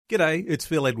G'day, it's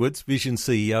Phil Edwards, Vision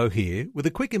CEO here, with a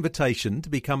quick invitation to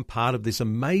become part of this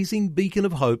amazing beacon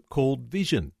of hope called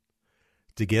Vision.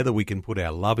 Together we can put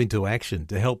our love into action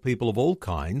to help people of all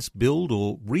kinds build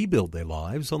or rebuild their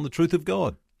lives on the truth of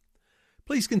God.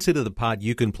 Please consider the part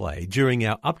you can play during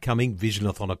our upcoming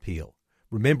Visionathon appeal,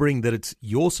 remembering that it's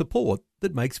your support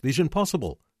that makes Vision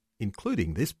possible,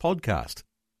 including this podcast.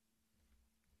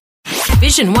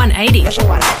 Vision 180.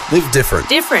 Live different.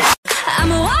 Different. I'm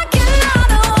walking on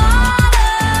the water.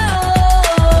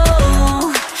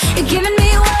 You're giving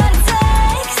me what it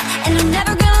takes, and I'm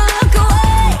never gonna look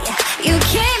away. You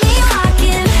keep me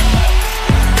walking.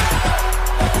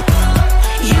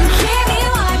 You keep me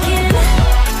walking.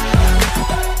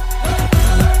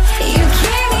 You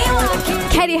keep me walking.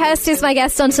 Katie Hurst is my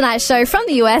guest on tonight's show from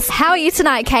the US. How are you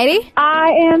tonight, Katie? I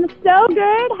am so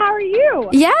good. How are you?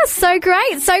 Yeah, so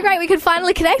great. So great we could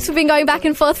finally connect. We've been going back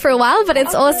and forth for a while, but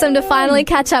it's awesome to finally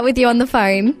catch up with you on the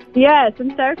phone. Yes,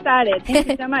 I'm so excited. Thank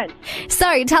you so much.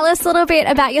 So tell us a little bit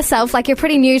about yourself. Like, you're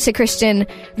pretty new to Christian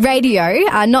radio,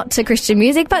 not to Christian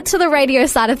music, but to the radio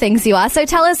side of things you are. So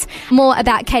tell us more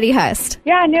about Katie Hurst.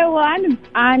 Yeah, no, well,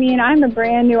 I'm a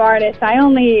brand new artist.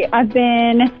 I've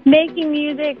been making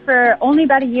music for only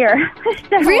about a year.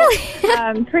 So, Really?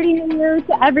 pretty new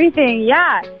to everything.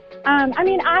 Yeah.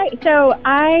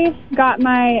 I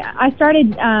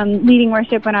started leading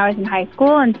worship when I was in high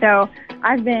school, and so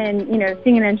I've been,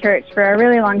 singing in church for a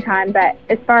really long time. But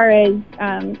as far as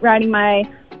writing my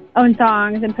own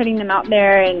songs and putting them out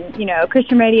there, and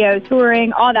Christian radio,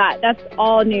 touring, all that's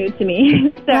all new to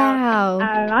me. So Wow.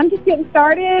 I'm just getting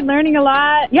started, learning a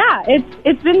lot. Yeah,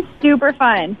 it's been super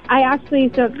fun.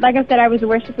 So like I said, I was a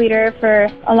worship leader for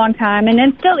a long time, and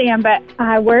then still am. But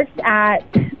I worked at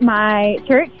my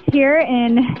church here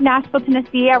in Nashville,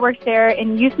 Tennessee. I worked there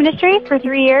in youth ministry for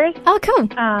 3 years. Oh, cool.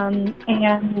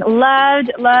 And loved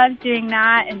doing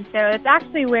that. And so it's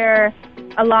actually where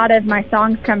a lot of my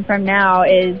songs come from now,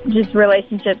 is just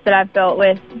relationships that I've built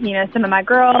with, some of my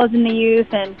girls in the youth,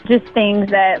 and just things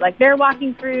that like they're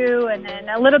walking through, and then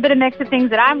a little bit of mix of things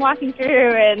that I'm walking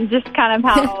through, and just kind of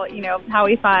how, how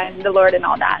we find the Lord and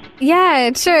all that.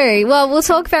 Yeah, true. Well, we'll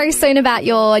talk very soon about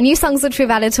your new songs which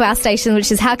we've added to our station,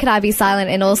 which is How Could I Be Silent,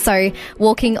 and also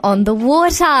Walking on the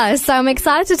Water. So I'm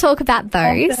excited to talk about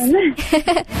those. Awesome.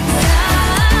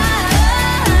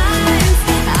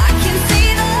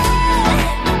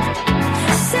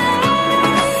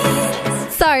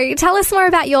 So tell us more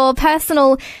about your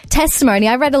personal testimony.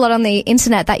 I read a lot on the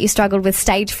internet that you struggled with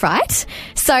stage fright.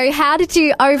 So how did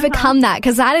you overcome that?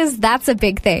 Because that's a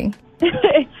big thing.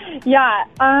 Yeah.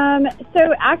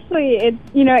 So actually, it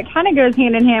kind of goes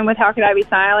hand in hand with How Could I Be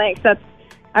Silent, except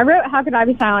I wrote How Could I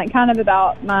Be Silent kind of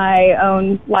about my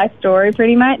own life story,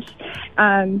 pretty much.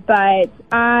 But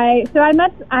I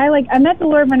met the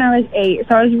Lord when I was 8,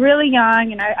 so I was really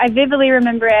young, and I vividly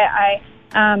remember it. I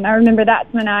remember that's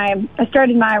when I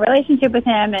started my relationship with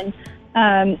Him, and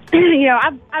I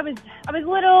was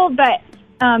little, but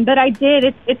I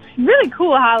did. It's really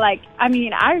cool how I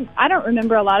don't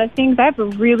remember a lot of things. I have a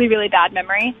really, really bad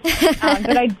memory,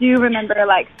 but I do remember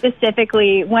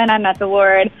specifically when I met the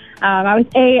Lord. I was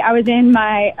 8. I was in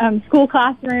my school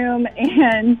classroom,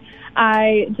 and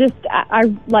I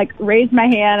raised my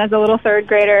hand as a little third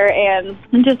grader and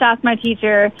just asked my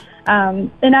teacher.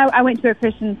 And I went to a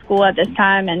Christian school at this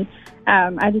time, and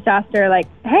I just asked her,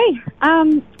 hey, I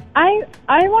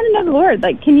want to know the Lord.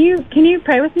 Can you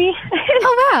pray with me?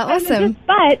 Oh, wow. Awesome.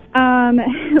 But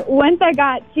once I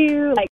got to